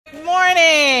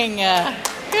morning.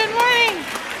 Good morning.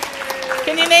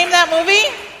 Can you name that movie?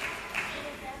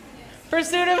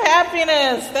 Pursuit of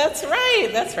Happiness. That's right.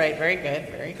 Very good.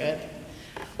 Very good.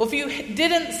 Well, if you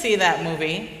didn't see that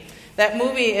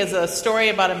movie is a story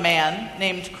about a man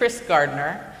named Chris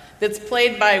Gardner that's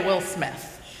played by Will Smith.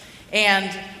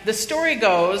 And the story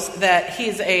goes that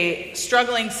he's a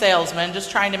struggling salesman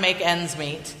just trying to make ends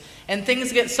meet. And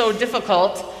things get so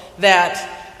difficult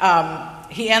that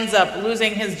he ends up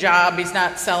losing his job. He's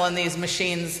not selling these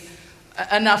machines,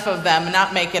 enough of them,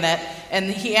 not making it.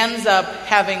 And he ends up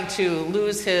having to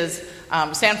lose his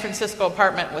San Francisco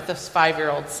apartment with his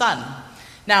 5-year-old son.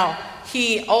 Now,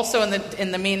 he also,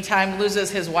 in the meantime,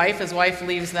 loses his wife. His wife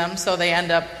leaves them, so they end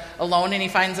up alone, and they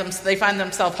find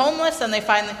themselves homeless, and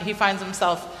he finds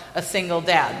himself a single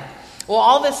dad. Well,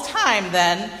 all this time,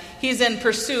 then, he's in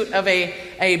pursuit of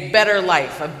a better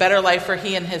life for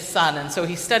he and his son. And so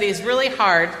he studies really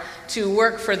hard to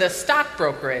work for this stock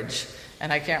brokerage.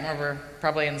 And I can't remember,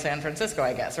 probably in San Francisco,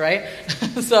 I guess, right?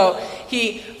 So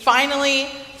he finally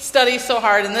studies so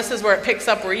hard, and this is where it picks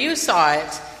up where you saw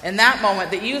it. And that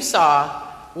moment that you saw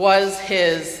was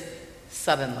his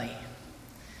suddenly.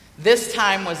 This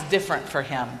time was different for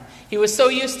him. He was so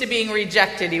used to being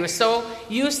rejected. He was so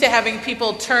used to having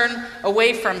people turn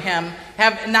away from him,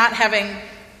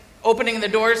 opening the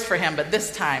doors for him. But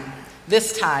this time,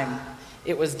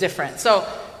 it was different. So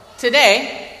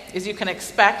today, as you can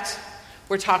expect,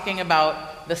 we're talking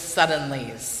about the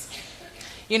suddenlies.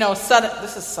 You know,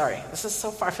 this is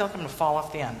so far. I feel like I'm going to fall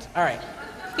off the end. All right.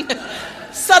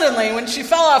 Suddenly, when she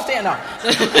fell off the end. No.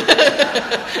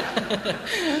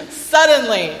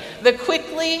 Suddenly, the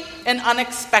quickly and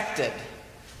unexpected.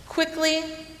 Quickly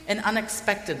and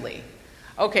unexpectedly.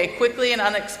 Okay, quickly and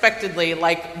unexpectedly,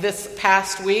 like this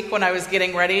past week when I was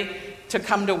getting ready to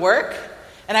come to work.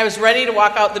 And I was ready to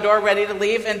walk out the door, ready to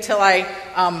leave, until I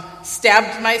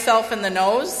stabbed myself in the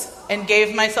nose and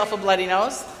gave myself a bloody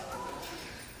nose.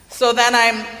 So then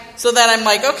I'm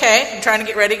like, okay, I'm trying to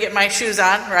get ready, get my shoes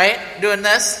on, right? Doing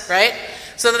this, right?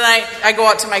 So then I go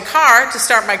out to my car to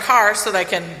start my car so that I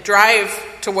can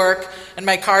drive to work, and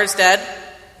my car's dead.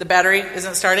 The battery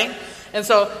isn't starting. And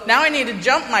so now I need to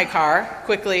jump my car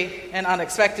quickly and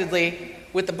unexpectedly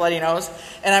with the bloody nose.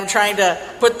 And I'm trying to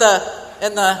put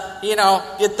get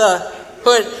the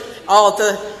hood,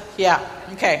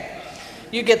 okay.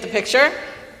 You get the picture.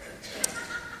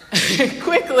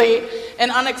 Quickly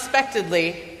and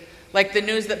unexpectedly, like the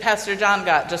news that Pastor John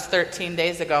got just 13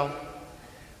 days ago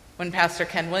when Pastor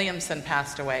Ken Williamson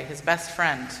passed away, his best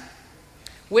friend,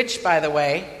 which, by the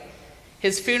way,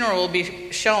 his funeral will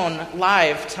be shown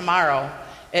live tomorrow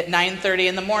at 9:30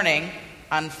 in the morning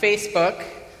on Facebook,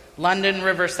 London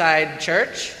Riverside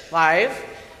Church, live.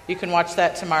 You can watch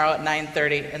that tomorrow at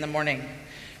 9:30 in the morning.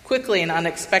 Quickly and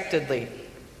unexpectedly.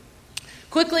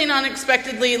 Quickly and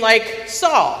unexpectedly, like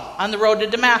Saul on the road to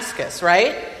Damascus,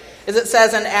 right? As it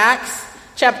says in Acts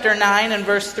chapter 9 and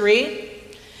verse 3.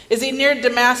 As he neared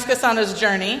Damascus on his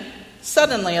journey,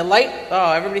 suddenly a light...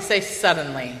 Oh, everybody say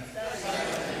suddenly.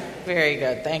 Very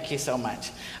good. Thank you so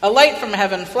much. A light from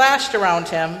heaven flashed around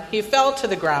him. He fell to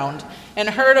the ground and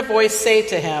heard a voice say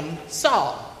to him,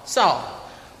 Saul, Saul,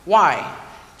 why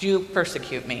do you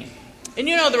persecute me? And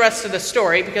you know the rest of the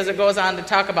story because it goes on to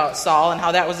talk about Saul and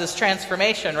how that was his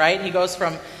transformation, right? He goes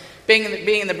from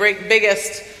being the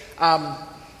biggest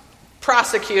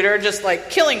prosecutor, just like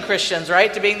killing Christians,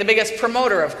 right, to being the biggest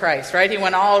promoter of Christ, right? He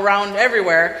went all around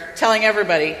everywhere telling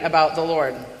everybody about the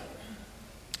Lord.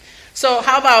 So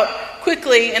how about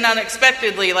quickly and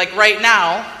unexpectedly, like right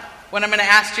now, when I'm going to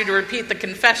ask you to repeat the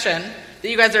confession that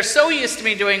you guys are so used to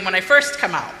me doing when I first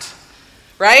come out,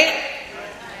 right?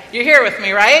 You're here with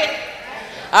me, right?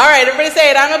 All right, everybody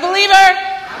say it. I'm a believer.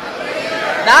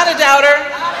 Not a doubter.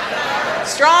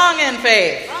 Strong in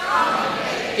faith.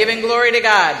 Giving glory to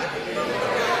God.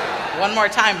 One more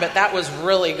time, but that was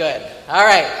really good. All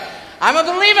right. I'm a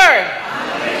believer.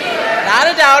 Not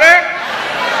a doubter.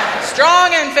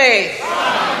 Strong in faith.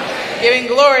 Giving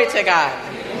glory to God.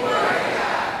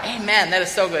 Amen. That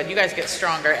is so good. You guys get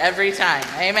stronger every time.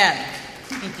 Amen.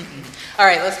 All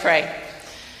right, let's pray.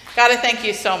 God, I thank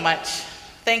you so much.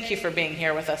 Thank you for being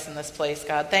here with us in this place,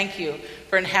 God. Thank you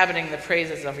for inhabiting the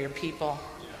praises of your people.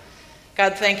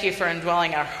 God, thank you for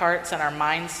indwelling our hearts and our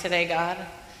minds today, God.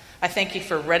 I thank you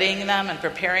for readying them and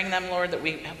preparing them, Lord, that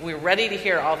we're ready to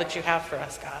hear all that you have for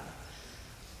us, God.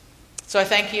 So I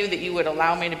thank you that you would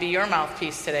allow me to be your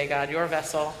mouthpiece today, God, your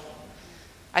vessel.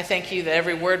 I thank you that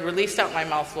every word released out my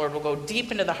mouth, Lord, will go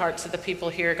deep into the hearts of the people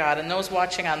here, God, and those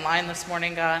watching online this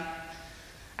morning, God.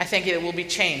 I thank you that we'll be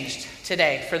changed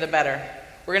today for the better.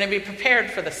 We're going to be prepared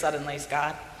for the suddenlies,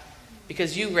 God,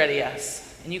 because you ready us.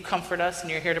 and you comfort us, and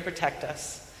you're here to protect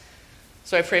us.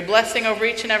 So I pray blessing over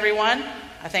each and every one.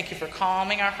 I thank you for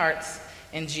calming our hearts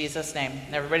in Jesus' name.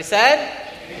 And everybody said?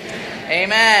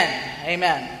 Amen.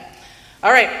 Amen.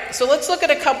 All right, so let's look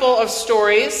at a couple of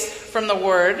stories from the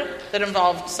Word that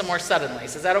involved some more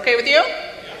suddenlies. Is that okay with you?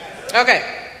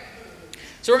 Okay.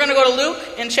 So we're going to go to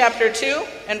Luke in chapter 2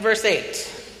 and verse 8.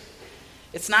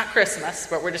 It's not Christmas,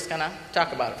 but we're just going to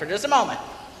talk about it for just a moment.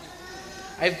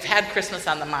 I've had Christmas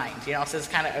on the mind, so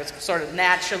it's sort of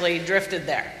naturally drifted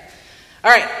there.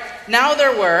 All right, now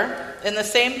there were in the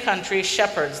same country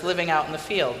shepherds living out in the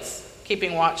fields,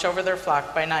 keeping watch over their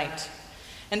flock by night.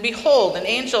 And behold, an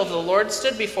angel of the Lord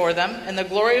stood before them, and the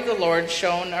glory of the Lord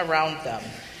shone around them.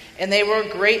 And they were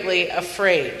greatly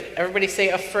afraid. Everybody say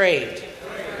afraid.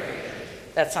 Afraid.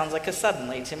 That sounds like a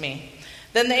suddenly to me.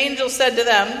 Then the angel said to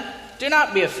them, "Do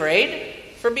not be afraid,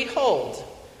 for behold,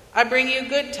 I bring you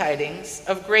good tidings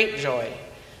of great joy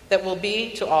that will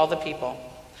be to all the people.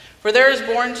 For there is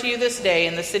born to you this day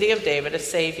in the city of David a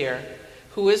Savior,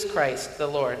 who is Christ the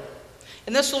Lord.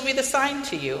 And this will be the sign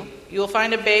to you. You will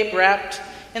find a babe wrapped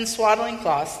in swaddling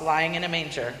cloths lying in a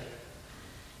manger."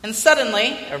 And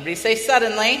suddenly, everybody say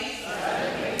suddenly,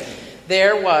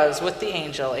 there was with the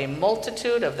angel a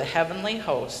multitude of the heavenly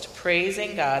host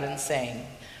praising God and saying,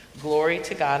 "Glory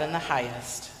to God in the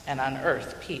highest, and on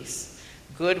earth peace,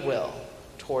 goodwill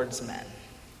towards men."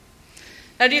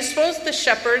 Now, do you suppose the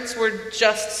shepherds were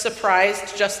just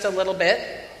surprised just a little bit?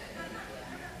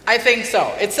 I think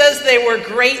so. It says they were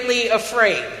greatly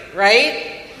afraid,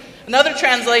 right? Another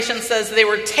translation says they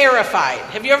were terrified.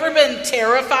 Have you ever been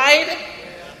terrified?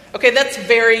 Okay, that's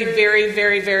very, very,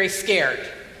 very, very scared.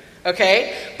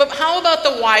 Okay? But how about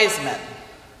the wise men?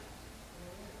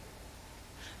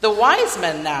 The wise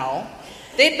men now,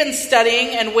 they'd been studying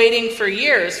and waiting for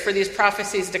years for these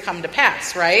prophecies to come to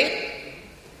pass, right?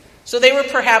 So they were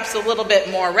perhaps a little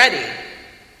bit more ready.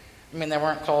 I mean, they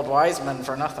weren't called wise men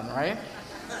for nothing, right?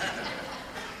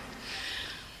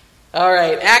 All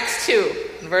right, Acts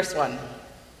 2, verse 1.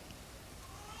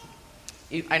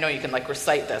 I know you can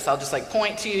recite this. I'll just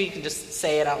point to you. You can just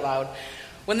say it out loud.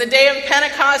 When the day of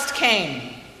Pentecost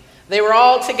came, they were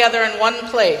all together in one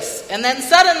place. And then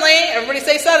suddenly, everybody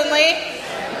say suddenly,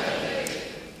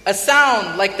 a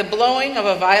sound like the blowing of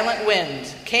a violent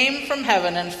wind came from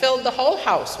heaven and filled the whole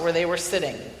house where they were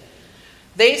sitting.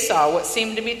 They saw what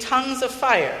seemed to be tongues of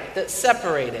fire that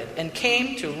separated and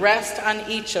came to rest on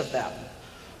each of them.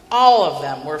 All of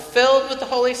them were filled with the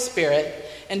Holy Spirit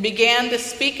and began to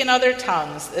speak in other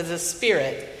tongues as the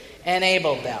Spirit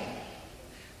enabled them,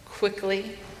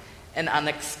 quickly and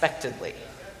unexpectedly.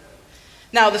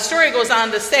 Now, the story goes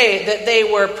on to say that they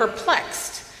were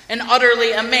perplexed and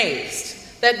utterly amazed.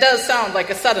 That does sound like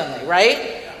a suddenly,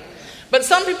 right? But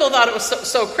some people thought it was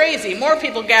so crazy. More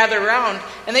people gathered around,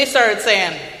 and they started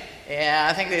saying, "Yeah,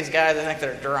 I think these guys, I think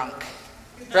they're drunk."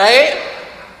 Right?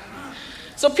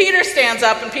 So Peter stands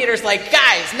up, and Peter's like,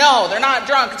 "Guys, no, they're not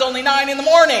drunk. It's only 9 a.m.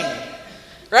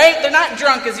 Right? They're not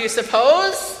drunk as you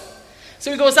suppose."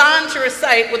 So he goes on to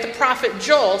recite what the prophet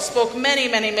Joel spoke many,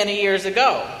 many, many years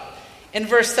ago. In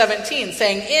verse 17,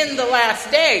 saying, "In the last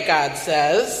day," God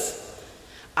says,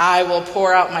 "I will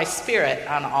pour out my Spirit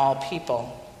on all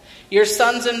people. Your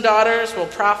sons and daughters will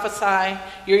prophesy,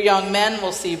 your young men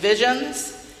will see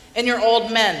visions, and your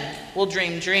old men will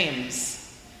dream dreams.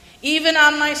 Even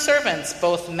on my servants,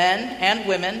 both men and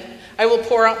women, I will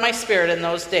pour out my Spirit in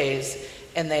those days,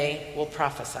 and they will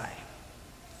prophesy."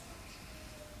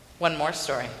 One more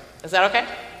story. Is that okay?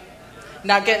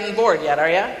 Not getting bored yet, are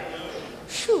you?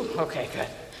 Phew, okay, good.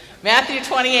 Matthew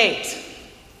 28.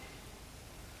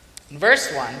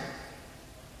 Verse 1.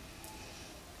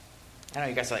 I know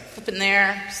you guys are flipping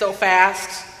there so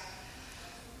fast.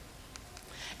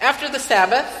 After the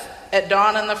Sabbath, at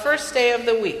dawn on the first day of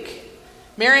the week,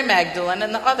 Mary Magdalene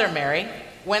and the other Mary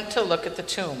went to look at the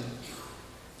tomb.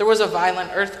 There was a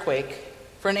violent earthquake,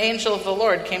 for an angel of the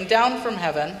Lord came down from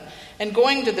heaven and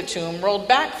going to the tomb, rolled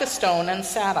back the stone and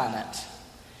sat on it.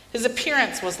 His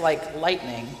appearance was like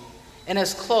lightning, and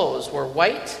his clothes were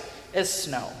white as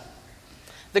snow.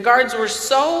 The guards were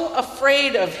so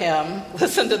afraid of him,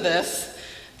 listen to this,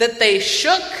 that they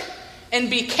shook and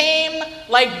became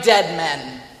like dead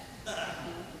men.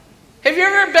 Have you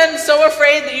ever been so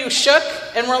afraid that you shook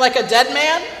and were like a dead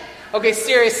man? Okay,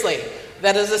 seriously,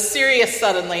 that is a serious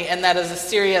suddenly, and that is a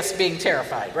serious being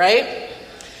terrified, right?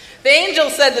 The angel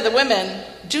said to the women,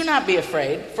 "Do not be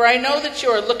afraid, for I know that you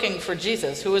are looking for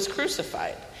Jesus who was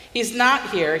crucified. He's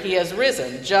not here, he has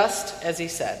risen, just as he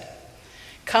said.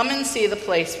 Come and see the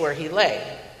place where he lay.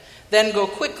 Then go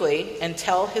quickly and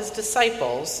tell his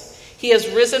disciples, he has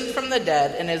risen from the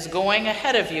dead and is going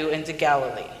ahead of you into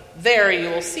Galilee. There you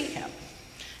will see him.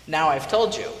 Now I've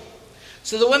told you."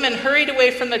 So the women hurried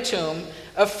away from the tomb,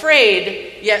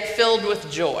 afraid yet filled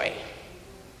with joy.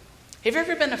 Have you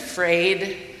ever been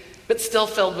afraid but still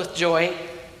filled with joy?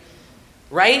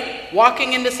 Right?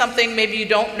 Walking into something, maybe you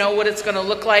don't know what it's going to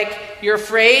look like. You're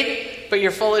afraid, but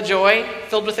you're full of joy,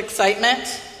 filled with excitement.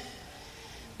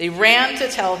 They ran to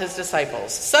tell his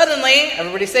disciples. Suddenly,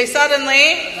 everybody say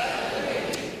suddenly,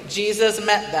 Jesus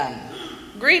met them.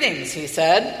 "Greetings," he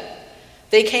said.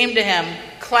 They came to him,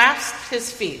 clasped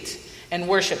his feet, and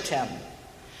worshipped him.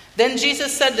 Then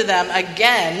Jesus said to them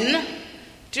again,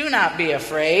 "Do not be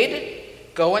afraid.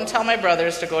 Go and tell my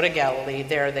brothers to go to Galilee.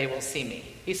 There they will see me."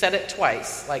 He said it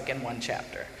twice, like in one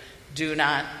chapter. Do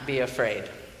not be afraid.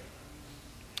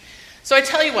 So I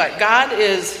tell you what, God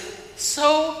is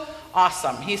so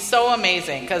awesome. He's so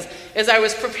amazing. Because as I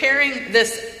was preparing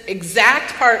this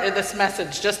exact part of this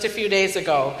message just a few days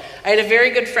ago, I had a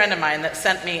very good friend of mine that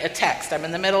sent me a text. I'm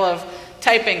in the middle of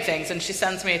typing things, and she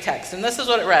sends me a text. And this is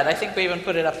what it read. I think we even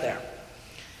put it up there.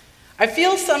 "I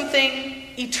feel something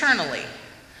eternally,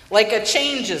 like a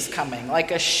change is coming,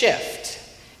 like a shift.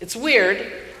 It's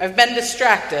weird. I've been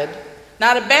distracted.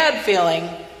 Not a bad feeling,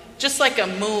 just like a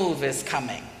move is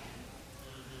coming."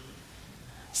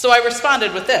 So I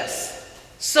responded with this.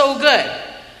 "So good.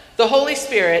 The Holy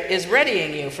Spirit is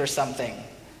readying you for something.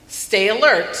 Stay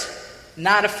alert,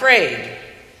 not afraid,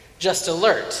 just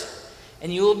alert.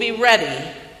 And you will be ready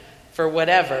for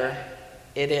whatever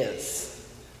it is."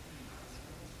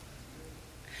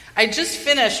 I just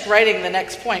finished writing the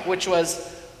next point, which was,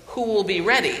 who will be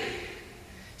ready?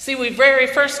 See, we very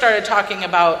first started talking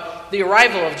about the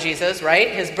arrival of Jesus, right?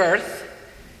 His birth.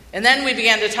 And then we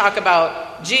began to talk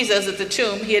about Jesus at the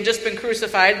tomb. He had just been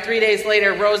crucified. 3 days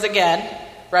later, rose again,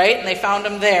 right? And they found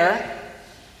him there.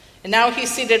 And now he's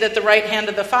seated at the right hand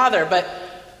of the Father. But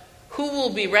who will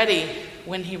be ready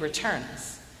when he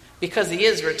returns? Because he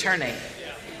is returning.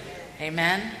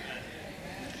 Amen?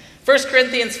 1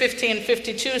 Corinthians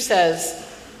 15:52 says,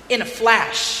 "In a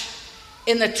flash,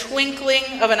 in the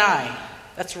twinkling of an eye."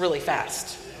 That's really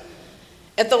fast.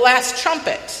 "At the last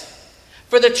trumpet,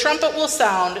 for the trumpet will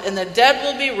sound, and the dead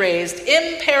will be raised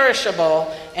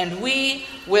imperishable, and we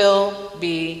will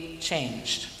be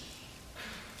changed."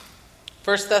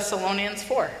 1 Thessalonians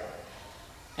 4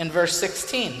 and verse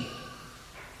 16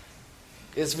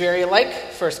 is very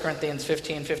like 1 Corinthians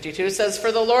 15:52. It says,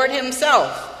 "For the Lord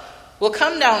himself will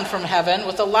come down from heaven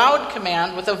with a loud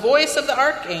command, with the voice of the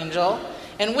archangel,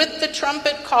 and with the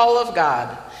trumpet call of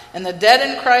God. And the dead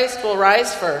in Christ will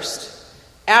rise first.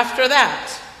 After that,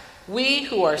 we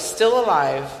who are still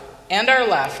alive and are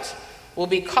left will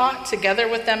be caught together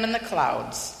with them in the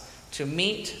clouds to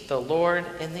meet the Lord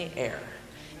in the air.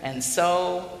 And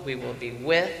so we will be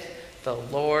with the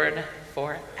Lord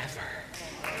forever."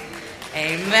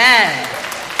 Amen.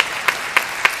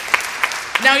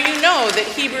 Now you know that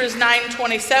Hebrews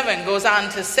 9:27 goes on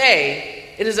to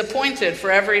say, "It is appointed for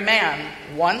every man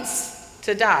once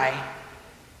to die,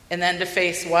 and then to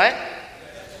face" what?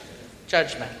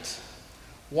 Judgment.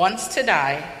 Once to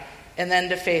die, and then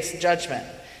to face judgment.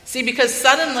 See, because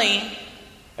suddenly,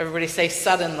 everybody say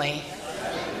suddenly,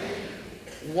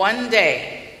 one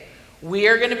day we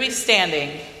are going to be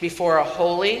standing before a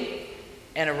holy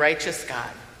and a righteous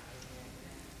God.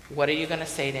 What are you going to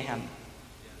say to him?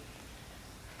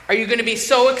 Are you going to be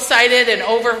so excited and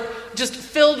just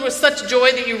filled with such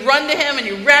joy that you run to him and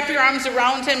you wrap your arms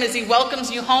around him as he welcomes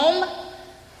you home?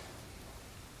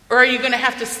 Or are you going to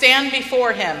have to stand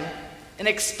before him and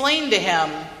explain to him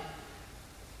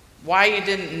why you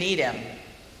didn't need him?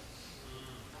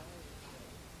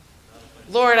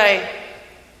 "Lord, I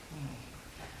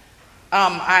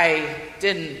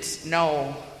didn't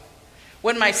know.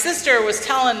 When my sister was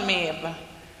telling me,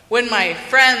 when my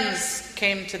friends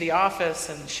came to the office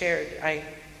and shared, I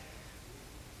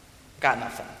got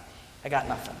nothing. I got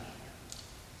nothing."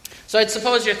 So I'd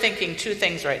suppose you're thinking two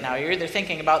things right now. You're either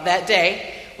thinking about that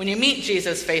day when you meet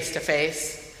Jesus face to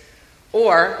face,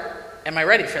 or, am I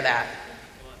ready for that?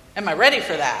 Am I ready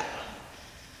for that?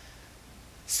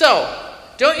 So,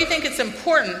 don't you think it's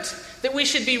important that we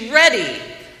should be ready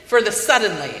for the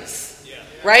suddenlies?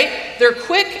 Right? They're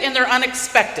quick and they're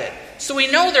unexpected. So we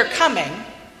know they're coming.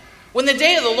 When the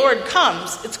day of the Lord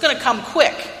comes, it's going to come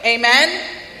quick. Amen?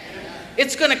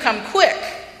 It's going to come quick.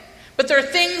 But there are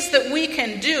things that we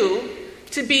can do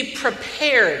to be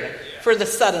prepared for the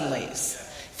suddenlies.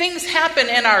 Things happen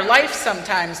in our life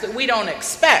sometimes that we don't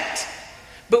expect.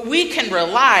 But we can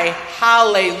rely,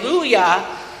 hallelujah,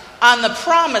 on the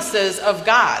promises of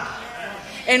God.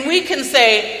 And we can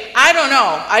say, I don't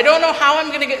know how I'm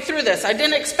going to get through this. I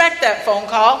didn't expect that phone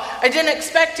call. I didn't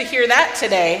expect to hear that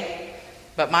today.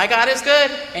 But my God is good,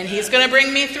 and he's going to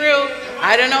bring me through.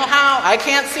 I don't know how. I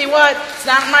can't see what. It's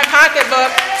not in my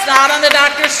pocketbook. It's not on the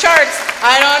doctor's charts.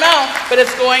 I don't know, but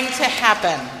it's going to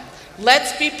happen.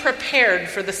 Let's be prepared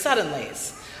for the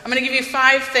suddenlies. I'm going to give you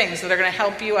 5 things that are going to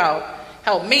help me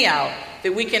out,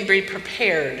 that we can be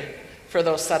prepared for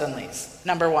those suddenlies.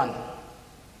 Number 1,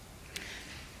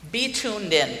 be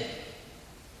tuned in.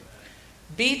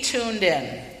 Be tuned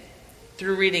in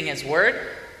through reading his word,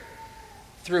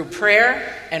 through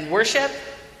prayer and worship.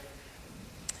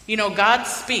 You know, God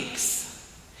speaks,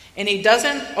 and he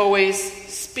doesn't always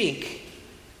speak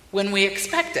when we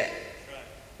expect it.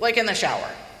 Like in the shower,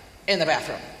 in the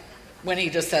bathroom, when he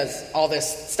just says all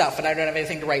this stuff and I don't have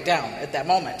anything to write down at that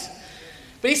moment.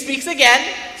 But he speaks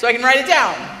again, so I can write it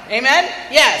down. Amen?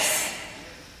 Yes.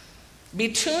 Be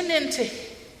tuned into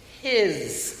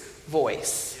his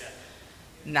voice.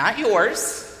 Not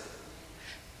yours.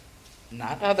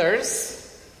 Not others.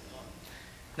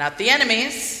 Not the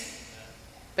enemy's,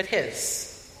 but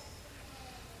his.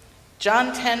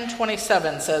 John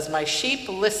 10:27 says, "My sheep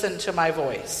listen to my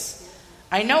voice.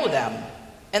 I know them,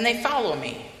 and they follow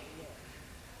me."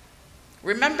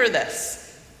 Remember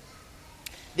this.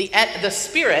 The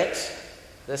Spirit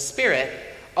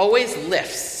always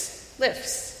lifts.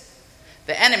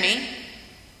 The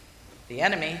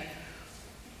enemy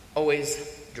always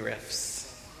drifts.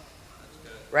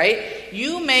 Right?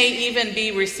 You may even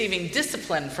be receiving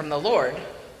discipline from the Lord,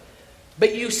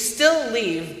 but you still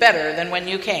leave better than when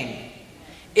you came.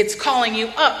 It's calling you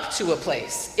up to a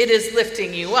place. It is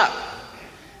lifting you up.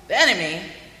 The enemy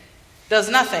does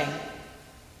nothing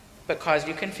but cause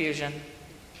you confusion,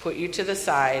 put you to the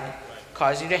side,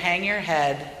 cause you to hang your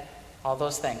head, all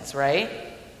those things, right?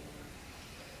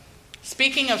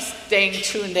 Speaking of staying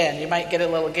tuned in, you might get a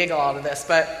little giggle out of this,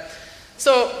 but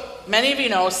so many of you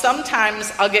know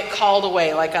sometimes I'll get called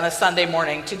away, like on a Sunday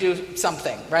morning, to do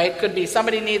something, right? Could be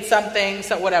somebody needs something,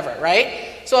 so whatever, right?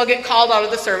 So I'll get called out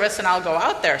of the service and I'll go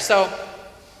out there. So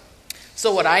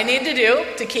what I need to do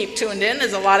to keep tuned in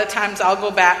is a lot of times I'll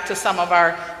go back to some of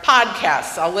our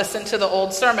podcasts. I'll listen to the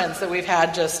old sermons that we've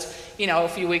had just, a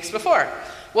few weeks before.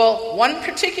 Well, one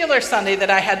particular Sunday that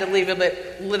I had to leave a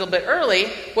little bit early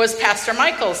was Pastor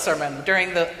Michael's sermon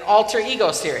during the Alter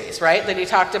Ego series, right? That he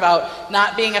talked about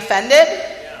not being offended,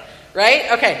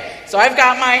 right? Okay, so I've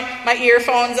got my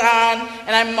earphones on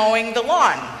and I'm mowing the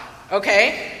lawn,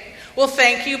 okay? Well,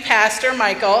 thank you, Pastor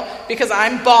Michael, because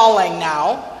I'm bawling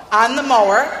now on the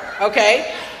mower,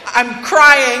 okay? I'm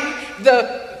crying.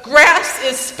 The grass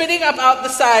is spitting up out the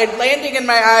side, landing in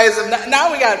my eyes, and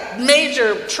now we got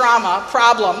major trauma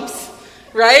problems,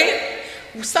 right?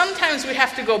 Sometimes we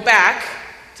have to go back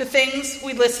to things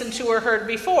we listened to or heard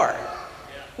before.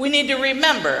 We need to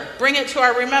remember, bring it to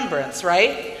our remembrance,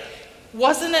 right?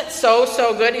 Wasn't it so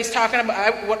good? He's talking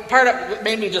about, what part of what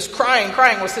made me just crying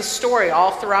was his story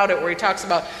all throughout it, where he talks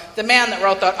about the man that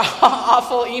wrote that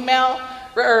awful email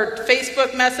or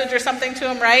Facebook message or something to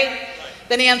him, right?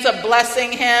 Then he ends up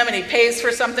blessing him, and he pays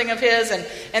for something of his, and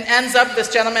ends up,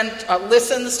 this gentleman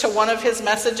listens to one of his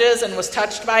messages and was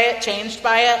touched by it, changed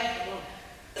by it.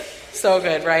 So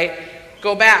good, right?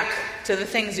 Go back to the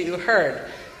things that you heard.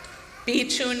 Be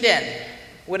tuned in,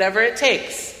 whatever it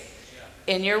takes,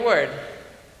 in your word.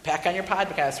 Pack on your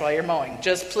podcast while you're mowing.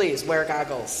 Just please wear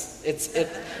goggles.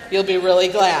 You'll be really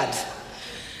glad.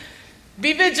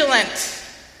 Be vigilant.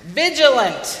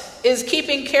 Vigilant is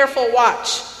keeping careful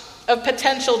watch of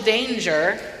potential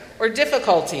danger or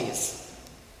difficulties.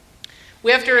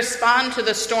 We have to respond to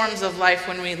the storms of life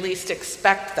when we least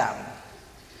expect them.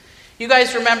 You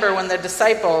guys remember when the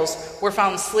disciples were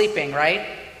found sleeping, right?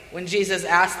 When Jesus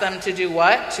asked them to do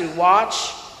what? To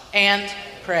watch and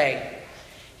pray.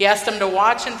 He asked them to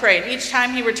watch and pray. And each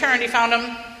time he returned, he found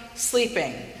them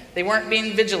sleeping. They weren't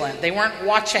being vigilant. They weren't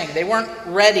watching. They weren't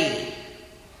ready.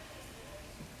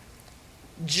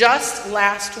 Just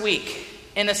last week,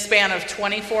 in a span of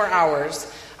 24 hours,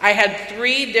 I had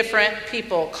 3 different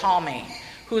people call me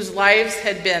whose lives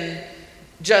had been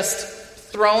just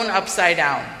thrown upside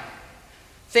down.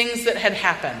 Things that had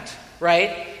happened,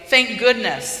 right? Thank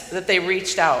goodness that they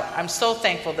reached out. I'm so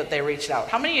thankful that they reached out.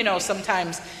 How many of you know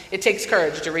sometimes it takes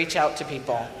courage to reach out to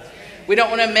people? We don't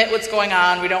want to admit what's going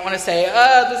on. We don't want to say,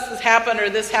 this has happened or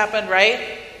this happened,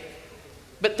 right?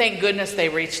 But thank goodness they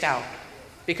reached out,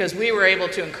 because we were able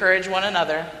to encourage one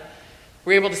another.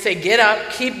 We're able to say, get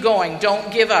up, keep going,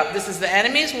 don't give up. This is the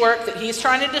enemy's work that he's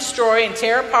trying to destroy and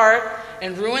tear apart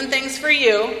and ruin things for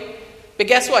you. But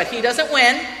guess what? He doesn't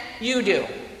win, you do.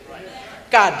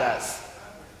 God does.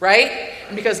 Right?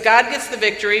 And because God gets the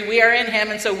victory, we are in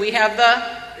him, and so we have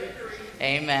the victory.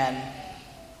 Amen.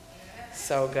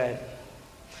 So good.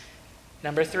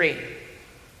 Number 3,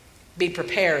 Be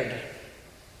prepared.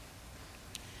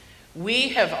 We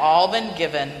have all been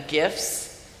given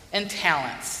gifts and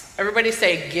talents. Everybody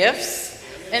say gifts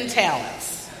and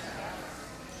talents.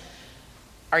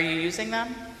 Are you using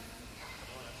them?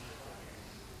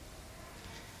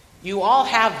 You all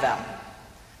have them.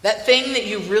 That thing that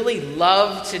you really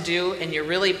love to do and you're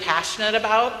really passionate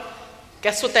about,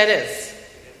 guess what that is?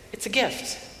 It's a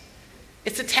gift.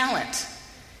 It's a talent.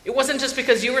 It wasn't just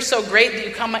because you were so great that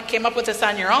you came up with this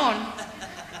on your own.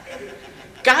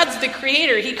 God's the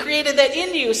creator. He created that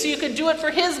in you so you could do it for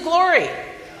his glory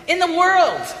in the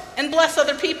world and bless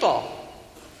other people.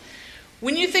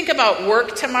 When you think about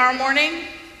work tomorrow morning,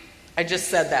 I just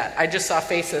said that. I just saw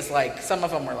faces like, some of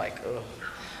them were like, ugh.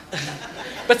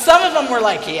 But some of them were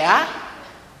like, yeah?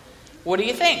 What do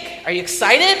you think? Are you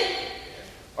excited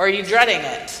or are you dreading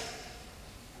it?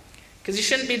 Because you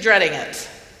shouldn't be dreading it.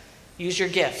 Use your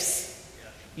gifts.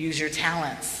 Use your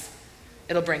talents.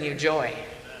 It'll bring you joy.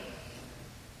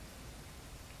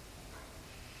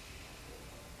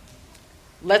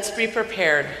 Let's be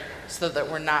prepared so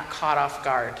that we're not caught off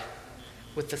guard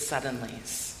with the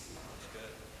suddenlies.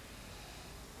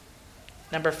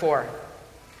 Number 4,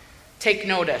 take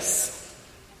notice.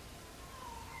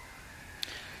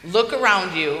 Look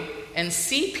around you and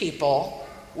see people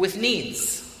with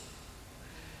needs.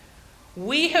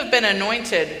 We have been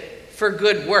anointed for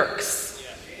good works,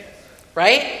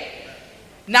 right?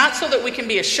 Not so that we can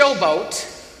be a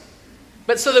showboat,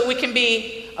 but so that we can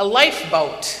be a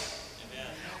lifeboat.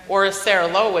 Or as Sarah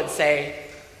Lowe would say,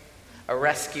 a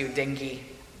rescue dinghy.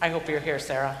 I hope you're here,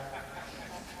 Sarah.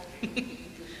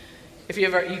 If you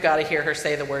got to hear her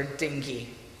say the word dinghy.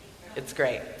 It's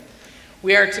great.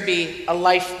 We are to be a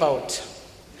lifeboat.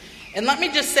 And let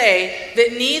me just say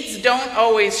that needs don't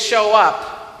always show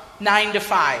up 9 to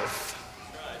 5.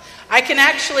 I can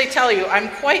actually tell you, I'm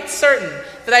quite certain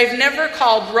that I've never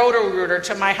called Roto-Rooter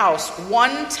to my house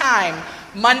one time,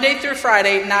 Monday through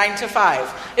Friday, 9 to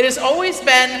 5. It has always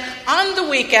been on the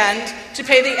weekend to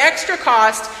pay the extra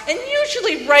cost, and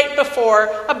usually right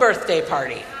before a birthday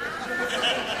party.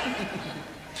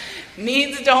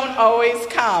 Needs don't always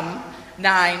come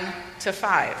 9 to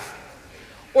 5.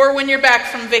 Or when you're back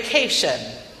from vacation.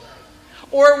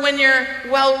 Or when you're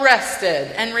well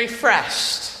rested and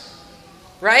refreshed.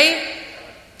 Right?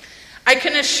 I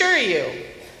can assure you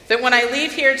that when I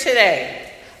leave here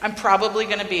today, I'm probably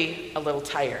going to be a little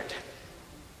tired.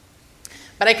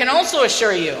 But I can also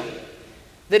assure you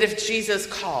that if Jesus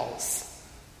calls,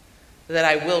 that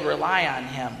I will rely on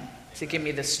him to give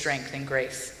me the strength and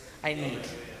grace I need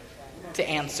to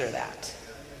answer that.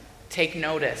 Take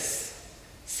notice.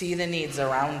 See the needs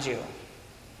around you.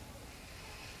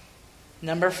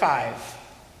 Number 5,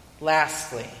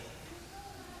 lastly,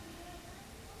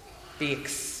 be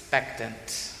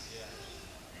expectant.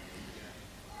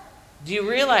 Do you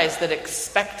realize that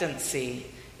expectancy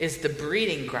is the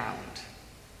breeding ground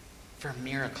for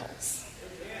miracles?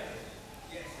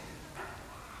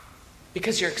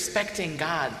 Because you're expecting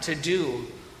God to do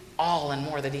all and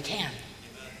more that he can.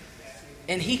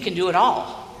 And he can do it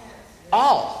all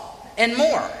and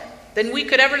more than we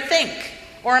could ever think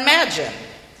or imagine.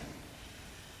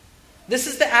 This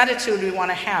is the attitude we want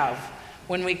to have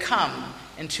when we come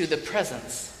into the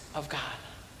presence of God.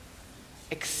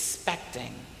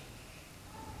 Expecting.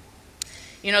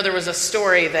 You know, there was a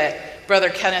story that Brother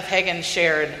Kenneth Hagin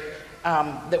shared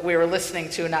that we were listening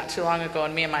to not too long ago,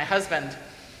 and me and my husband.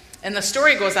 And the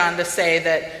story goes on to say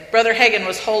that Brother Hagin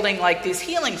was holding like these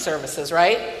healing services,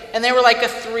 right? And they were like a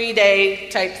 3-day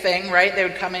type thing, right? They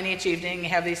would come in each evening and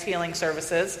have these healing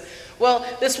services. Well,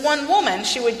 this one woman,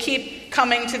 she would keep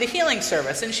coming to the healing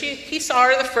service. And he saw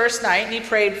her the first night and he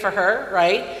prayed for her,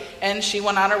 right? And she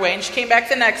went on her way and she came back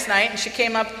the next night and she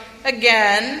came up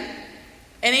again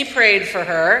and he prayed for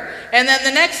her. And then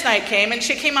the next night came and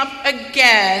she came up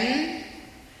again.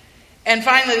 And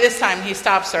finally this time he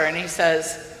stops her and he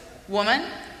says, "Woman,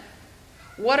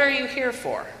 what are you here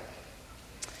for?"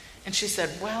 And she said,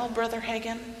 "Well, Brother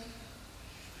Hagin,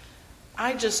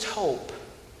 I just hope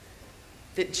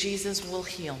that Jesus will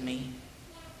heal me."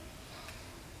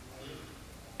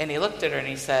 And he looked at her and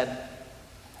he said,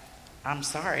 "I'm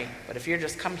sorry, but if you're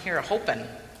just come here hoping,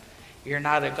 you're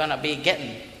not going to be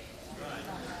getting."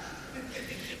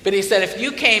 But he said, if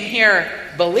you came here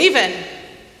believing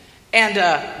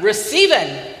and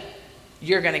receiving,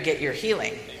 you're going to get your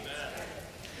healing.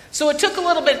 So it took a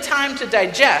little bit of time to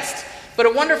digest, but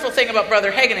a wonderful thing about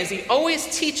Brother Hagin is he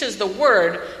always teaches the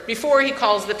word before he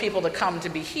calls the people to come to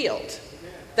be healed.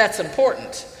 That's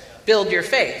important. Build your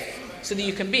faith so that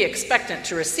you can be expectant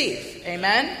to receive.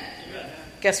 Amen?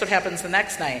 Guess what happens the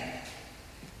next night?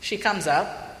 She comes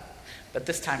up, but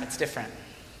this time it's different.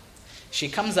 She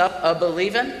comes up a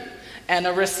believing and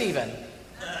a receiving.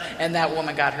 And that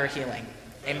woman got her healing.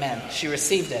 Amen. She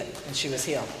received it and she was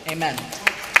healed. Amen.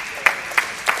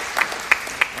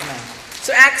 Amen.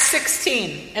 So Acts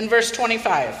 16 and verse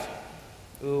 25.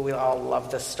 Ooh, we all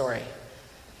love this story.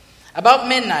 About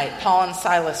midnight, Paul and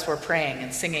Silas were praying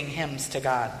and singing hymns to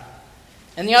God.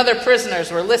 And the other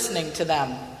prisoners were listening to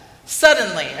them.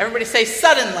 Suddenly, everybody say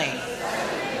suddenly,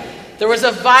 there was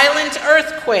a violent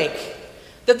earthquake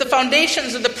that the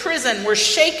foundations of the prison were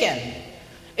shaken.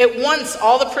 At once,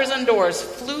 all the prison doors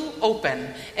flew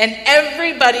open, and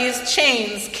everybody's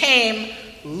chains came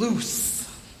loose.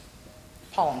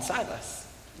 Paul and Silas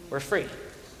were free.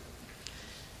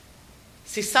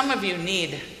 See, some of you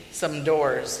need some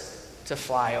doors to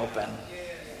fly open.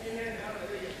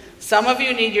 Some of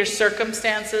you need your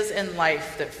circumstances in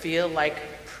life that feel like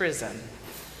prison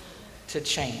to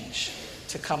change,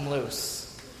 to come loose.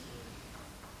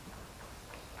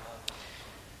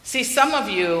 See, some of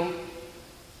you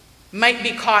might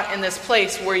be caught in this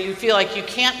place where you feel like you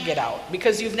can't get out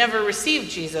because you've never received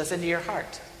Jesus into your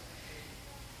heart.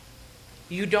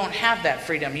 You don't have that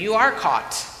freedom. You are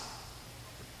caught.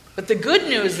 But the good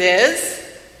news is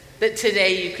that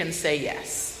today you can say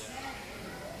yes.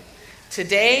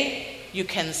 Today you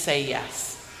can say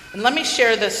yes. And let me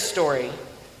share this story.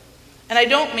 And I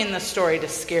don't mean the story to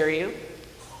scare you,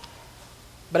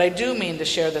 but I do mean to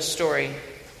share this story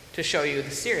to show you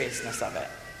the seriousness of it.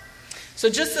 So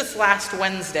just this last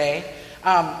Wednesday,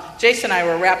 Jason and I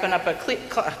were wrapping up a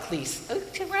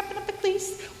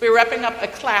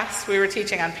class we were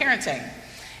teaching on parenting.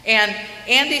 And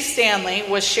Andy Stanley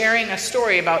was sharing a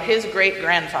story about his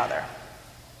great-grandfather.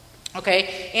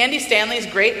 Okay, Andy Stanley's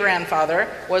great-grandfather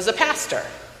was a pastor.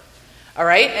 All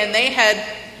right, and they had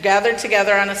gathered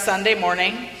together on a Sunday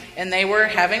morning, and they were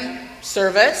having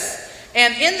service.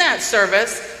 And in that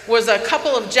service was a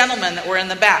couple of gentlemen that were in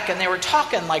the back, and they were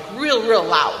talking like real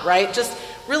loud, right? Just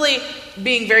really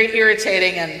being very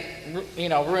irritating and,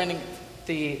 ruining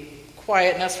the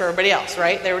quietness for everybody else,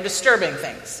 right? They were disturbing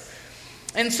things.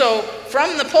 And so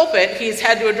from the pulpit, he's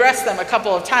had to address them a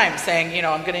couple of times, saying,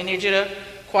 I'm going to need you to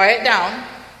quiet down.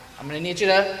 I'm going to need you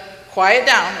to quiet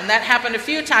down. And that happened a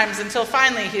few times until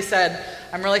finally he said,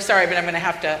 I'm really sorry, but I'm going to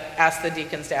have to ask the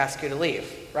deacons to ask you to leave,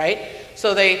 right?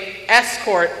 So they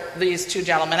escort these two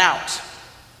gentlemen out.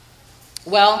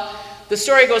 Well, the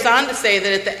story goes on to say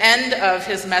that at the end of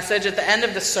his message, at the end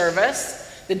of the service,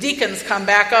 the deacons come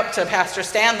back up to Pastor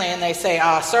Stanley and they say,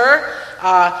 sir,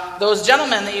 those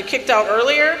gentlemen that you kicked out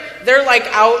earlier, they're like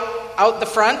out the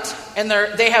front, and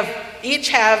they each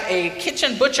have a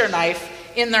kitchen butcher knife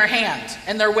in their hand,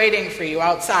 and they're waiting for you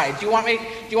outside. Do you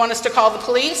want us to call the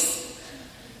police?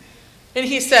 And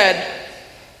he said,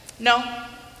 no.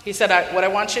 He said, what I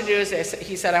want you to do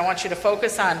is, I want you to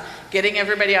focus on getting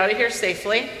everybody out of here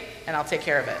safely, and I'll take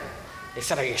care of it. They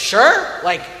said, are you sure?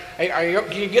 Like, are you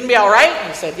going to be all right? And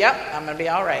he said, yep, I'm going to be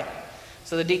all right.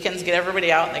 So the deacons get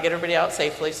everybody out, and they get everybody out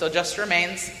safely. So just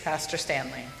remains Pastor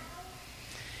Stanley.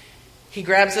 He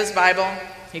grabs his Bible,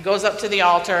 he goes up to the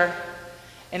altar,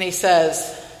 and he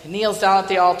kneels down at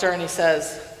the altar, and he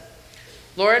says,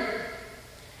 Lord,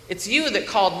 it's you that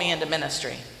called me into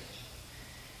ministry.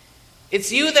 It's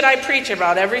you that I preach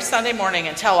about every Sunday morning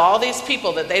and tell all these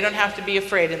people that they don't have to be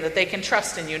afraid and that they can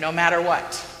trust in you no matter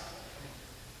what.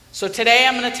 So today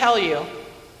I'm going to tell you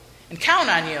and count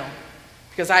on you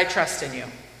because I trust in you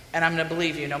and I'm going to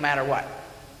believe you no matter what.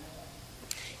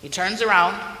 He turns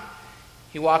around.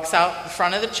 He walks out the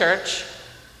front of the church.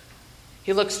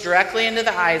 He looks directly into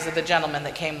the eyes of the gentleman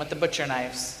that came with the butcher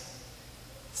knives.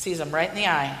 Sees them right in the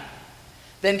eye.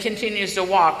 Then continues to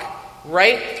walk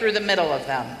right through the middle of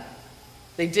them.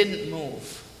 They didn't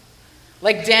move.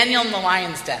 Like Daniel in the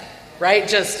lion's den, right?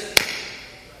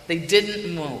 They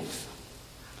didn't move.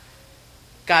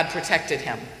 God protected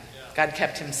him. God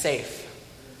kept him safe.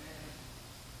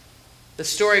 The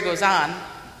story goes on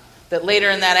that later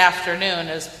in that afternoon,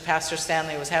 as Pastor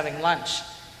Stanley was having lunch,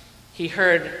 he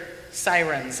heard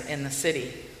sirens in the city.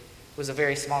 It was a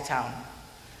very small town.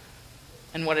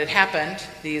 And what had happened,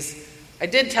 I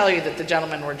did tell you that the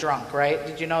gentlemen were drunk, right?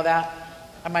 Did you know that?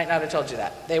 I might not have told you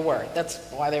that. They were. That's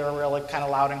why they were really kind of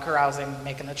loud and carousing,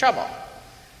 making the trouble.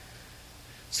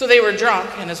 So they were drunk,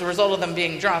 and as a result of them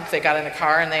being drunk, they got in a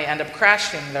car, and they end up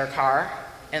crashing their car,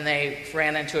 and they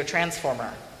ran into a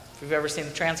transformer. If you've ever seen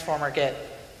a transformer get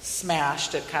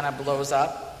smashed, it kind of blows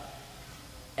up,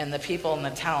 and the people in the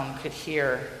town could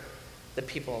hear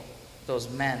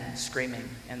those men screaming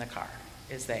in the car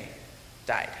as they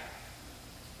died.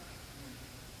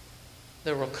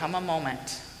 There will come a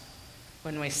moment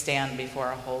when we stand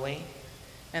before a holy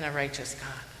and a righteous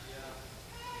God.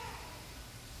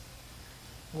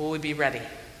 Will we be ready?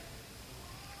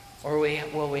 Or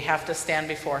will we have to stand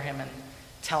before him and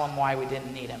tell him why we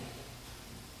didn't need him?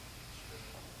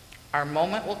 Our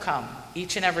moment will come.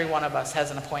 Each and every one of us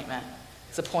has an appointment.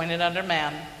 It's appointed unto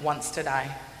man once to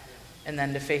die and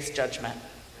then to face judgment.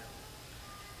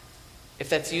 If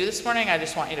that's you this morning, I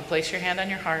just want you to place your hand on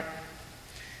your heart.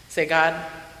 Say, God,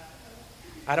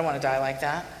 I don't want to die like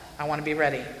that. I want to be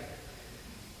ready.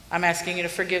 I'm asking you to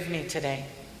forgive me today.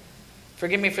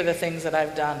 Forgive me for the things that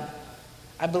I've done.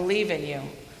 I believe in you.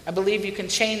 I believe you can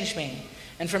change me.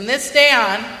 And from this day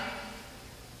on,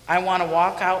 I want to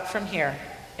walk out from here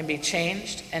and be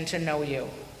changed and to know you.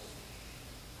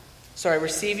 So I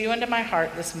receive you into my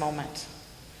heart this moment.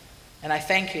 And I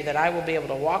thank you that I will be able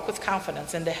to walk with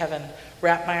confidence into heaven,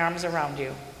 wrap my arms around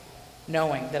you,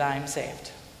 knowing that I am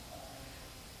saved.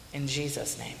 In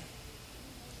Jesus' name.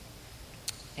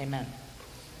 Amen.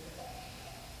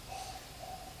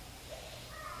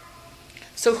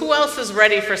 So who else is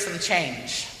ready for some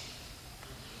change?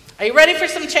 Are you ready for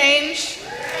some change?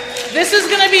 This is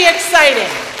going to be exciting,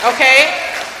 okay?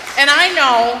 And I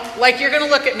know, like, you're going to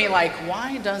look at me like,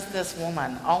 why does this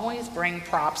woman always bring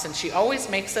props and she always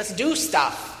makes us do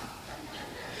stuff?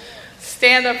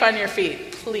 Stand up on your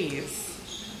feet, please.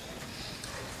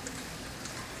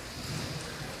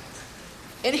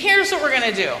 And here's what we're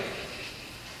going to do.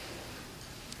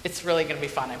 It's really going to be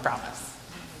fun, I promise.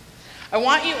 I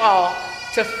want you all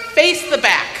to face the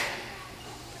back.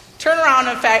 Turn around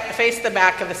and face the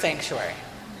back of the sanctuary.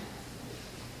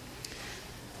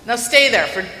 Now stay there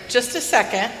for just a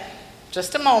second,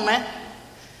 just a moment.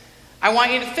 I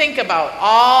want you to think about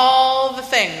all the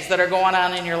things that are going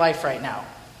on in your life right now.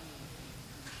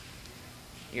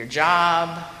 Your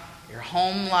job, your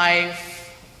home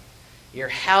life, your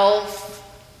health,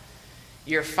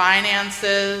 your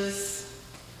finances,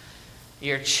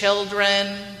 your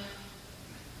children,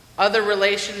 other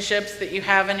relationships that you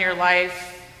have in your life,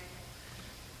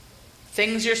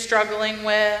 things you're struggling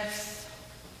with.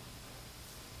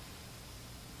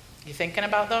 You thinking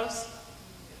about those?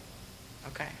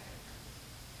 Okay.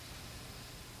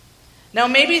 Now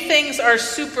maybe things are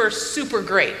super, super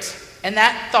great, and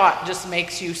that thought just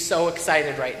makes you so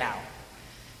excited right now,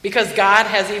 because God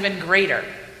has even greater.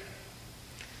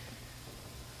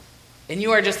 And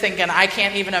you are just thinking, I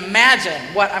can't even imagine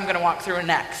what I'm going to walk through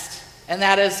next. And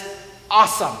that is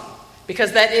awesome,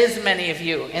 because that is many of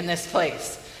you in this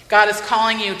place. God is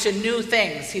calling you to new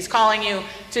things. He's calling you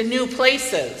to new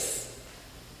places.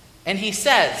 And he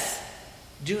says,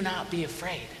 do not be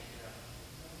afraid.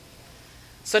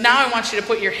 So now I want you to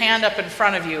put your hand up in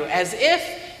front of you as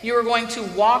if you were going to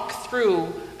walk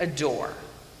through a door.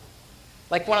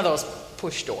 Like one of those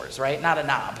push doors, right? Not a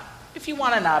knob. If you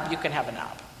want a knob, you can have a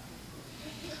knob.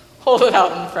 Hold it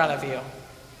out in front of you.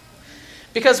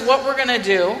 Because what we're going to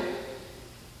do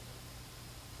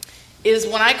is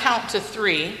when I count to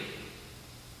 3,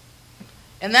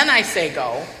 and then I say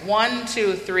go, 1,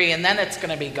 2, 3, and then it's going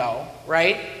to be go,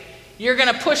 right? You're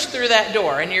going to push through that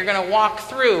door, and you're going to walk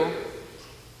through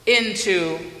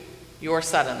into your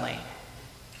suddenly,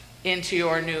 into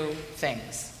your new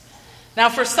things. Now,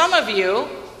 for some of you,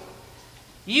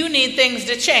 you need things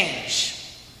to change.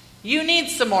 You need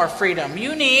some more freedom.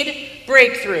 You need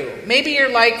breakthrough. Maybe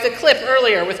you're like the clip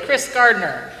earlier with Chris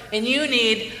Gardner, and you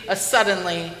need a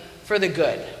suddenly for the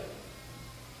good.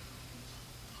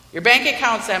 Your bank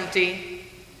account's empty.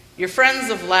 Your friends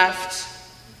have left.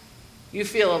 You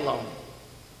feel alone.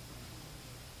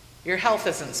 Your health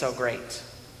isn't so great.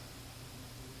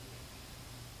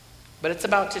 But it's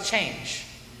about to change.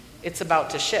 It's about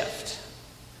to shift.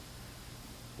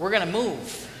 We're going to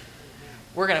move.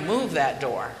 We're going to move that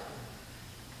door.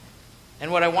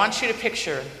 And what I want you to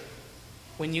picture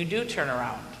when you do turn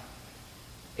around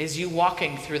is you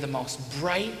walking through the most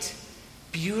bright,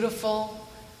 beautiful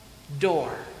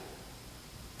door.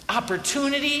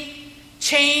 Opportunity,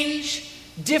 change,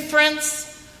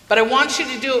 difference. But I want you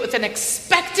to do it with an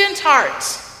expectant heart.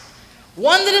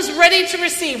 One that is ready to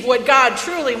receive what God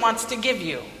truly wants to give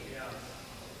you.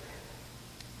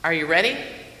 Are you ready?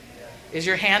 Is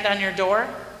your hand on your door?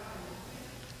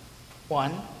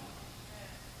 1,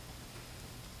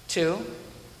 2,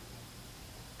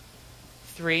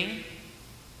 3,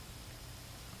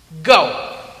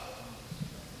 go.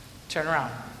 Turn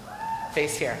around.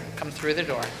 Face here. Come through the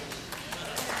door.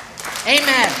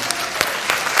 Amen.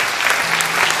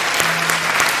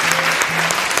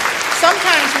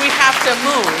 Sometimes we have to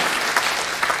move.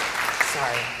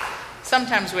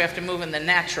 Sometimes we have to move in the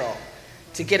natural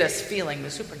to get us feeling the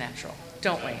supernatural,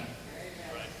 don't we?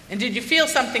 And did you feel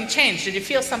something change? Did you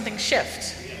feel something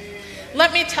shift?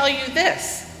 Let me tell you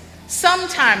this.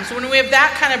 Sometimes when we have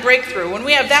that kind of breakthrough, when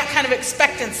we have that kind of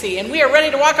expectancy, and we are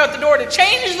ready to walk out the door to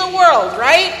change the world,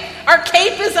 right? Our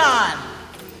cape is on.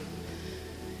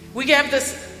 We have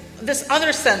this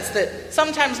other sense that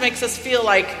sometimes makes us feel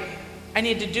like, I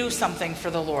need to do something for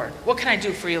the Lord. What can I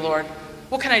do for you, Lord?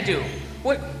 What can I do?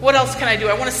 What else can I do?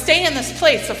 I want to stay in this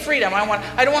place of freedom. I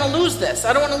don't want to lose this.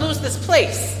 I don't want to lose this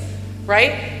place,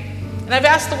 right? And I've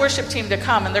asked the worship team to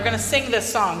come, and they're going to sing this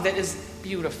song that is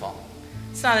beautiful.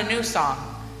 It's not a new song,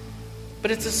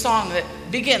 but it's a song that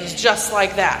begins just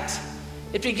like that.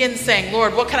 It begins saying,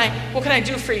 Lord, what can I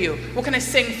do for you? What can I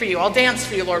sing for you? I'll dance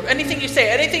for you, Lord. Anything you say,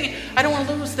 anything, I don't want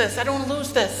to lose this. I don't want to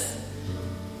lose this.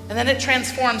 And then it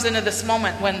transforms into this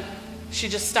moment when she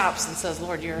just stops and says,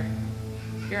 Lord, you're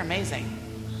amazing.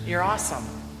 You're awesome.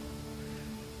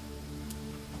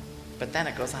 But then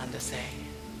it goes on to say,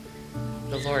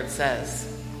 the Lord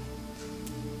says,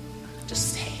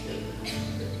 just stay.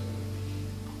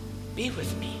 Be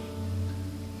with me.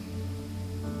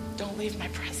 Don't leave my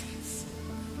presence.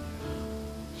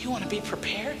 You want to be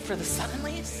prepared for the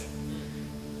suddenlies?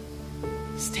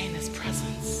 Stay in his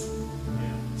presence.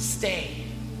 Stay.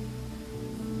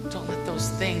 Don't let those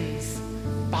things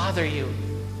bother you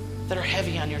that are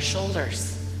heavy on your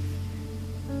shoulders.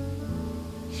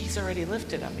 He's already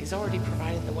lifted them. He's already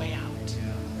provided the way out.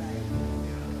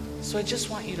 So I just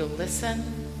want you to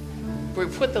listen. We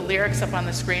put the lyrics up on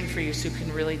the screen for you so you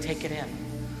can really take it in.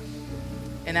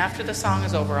 And after the song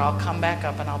is over, I'll come back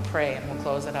up and I'll pray and we'll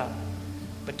close it up.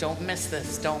 But don't miss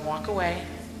this. Don't walk away.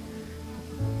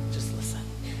 Just listen.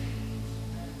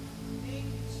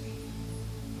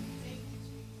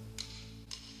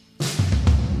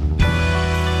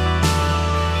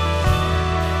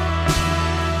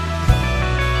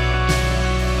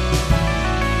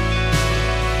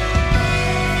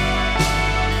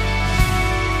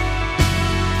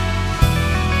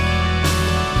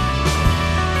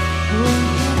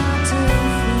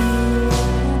 What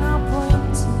can I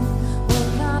point to? What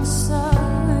kind of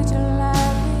surge your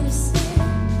life?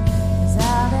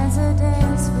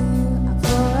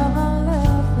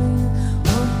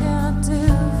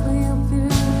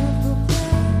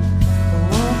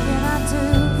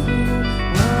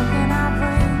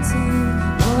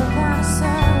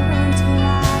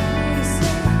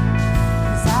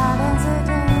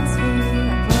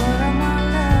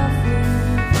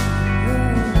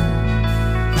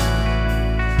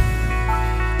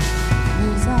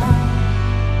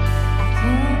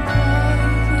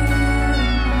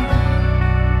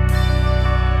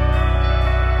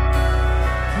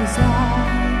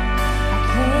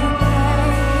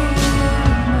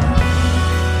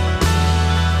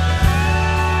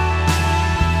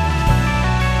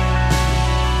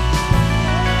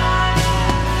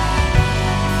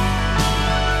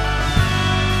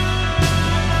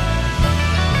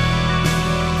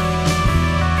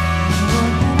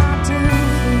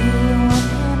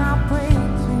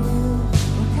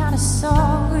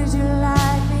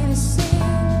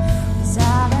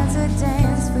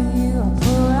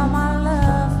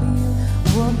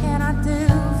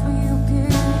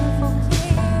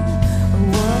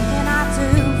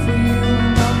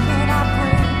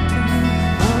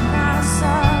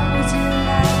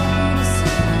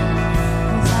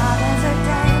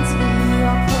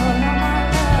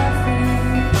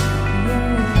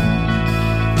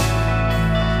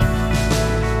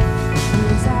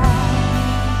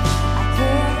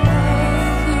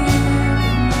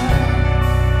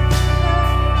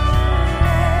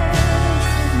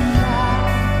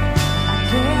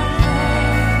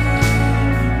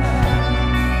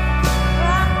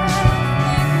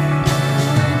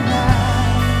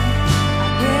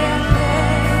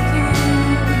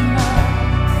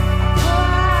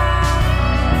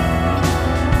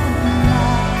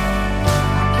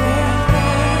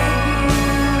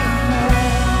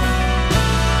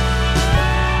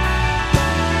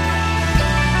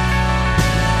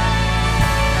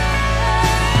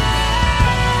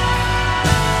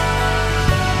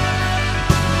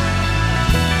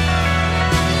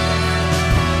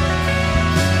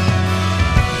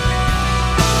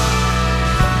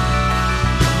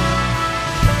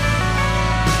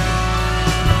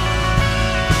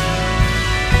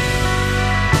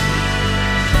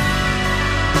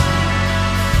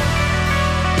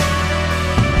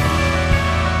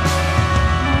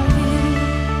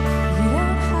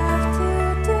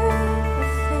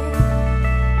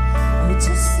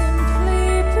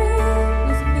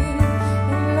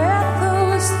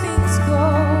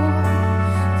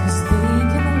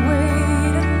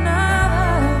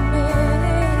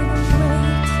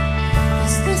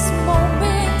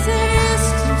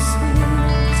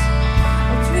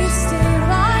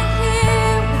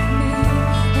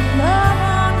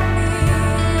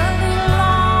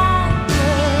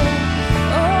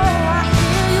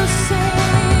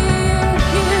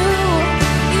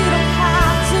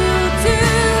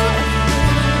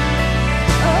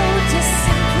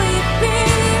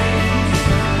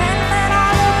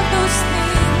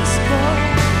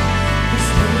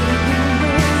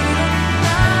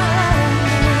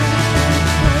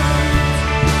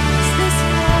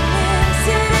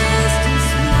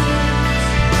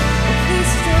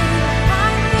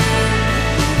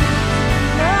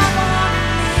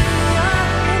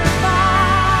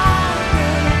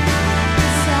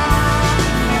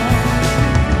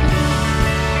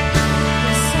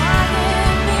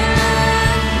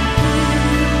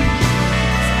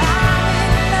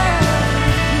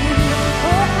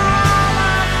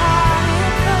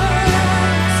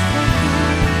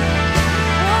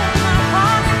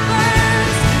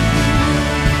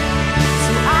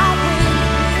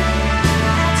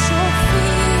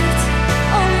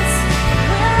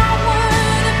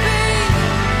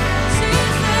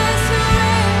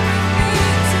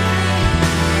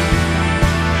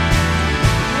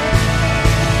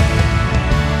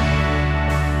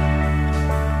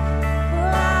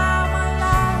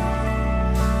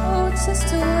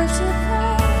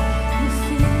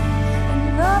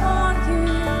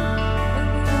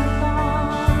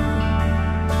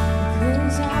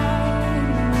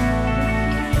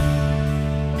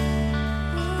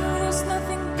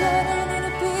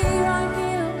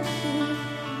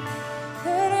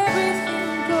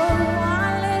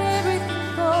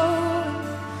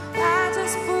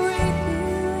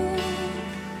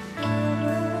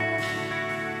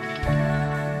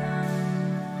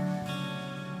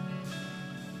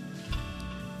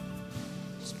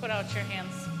 put out your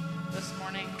hands this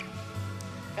morning?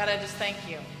 God, I just thank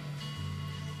you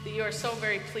that you are so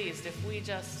very pleased if we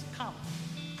just come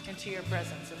into your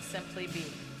presence and simply be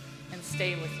and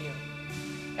stay with you.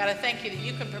 God, I thank you that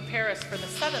you can prepare us for the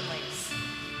suddenlies.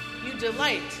 You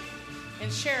delight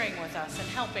in sharing with us and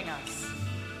helping us.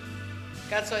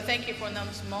 God, so I thank you for when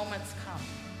those moments come,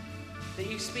 that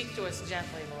you speak to us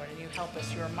gently, Lord, and you help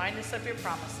us. You remind us of your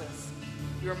promises.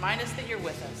 You remind us that you're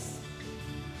with us,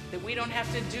 that we don't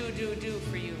have to do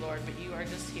for you, Lord, but you are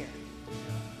just here.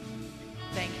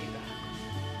 Thank you,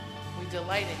 God. We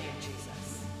delight in you,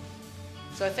 Jesus.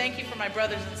 So I thank you for my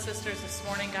brothers and sisters this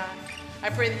morning, God. I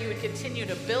pray that you would continue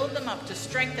to build them up, to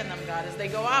strengthen them, God, as they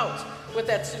go out with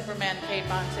that Superman cape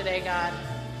on today, God.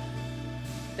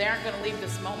 They aren't going to leave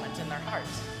this moment in their heart.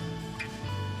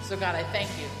 So, God, I thank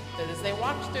you that as they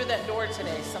walked through that door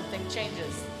today, something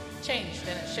changed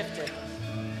and it shifted.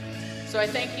 So I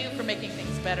thank you for making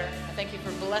things better. I thank you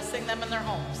for blessing them in their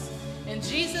homes. In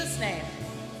Jesus' name,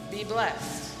 be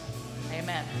blessed.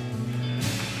 Amen.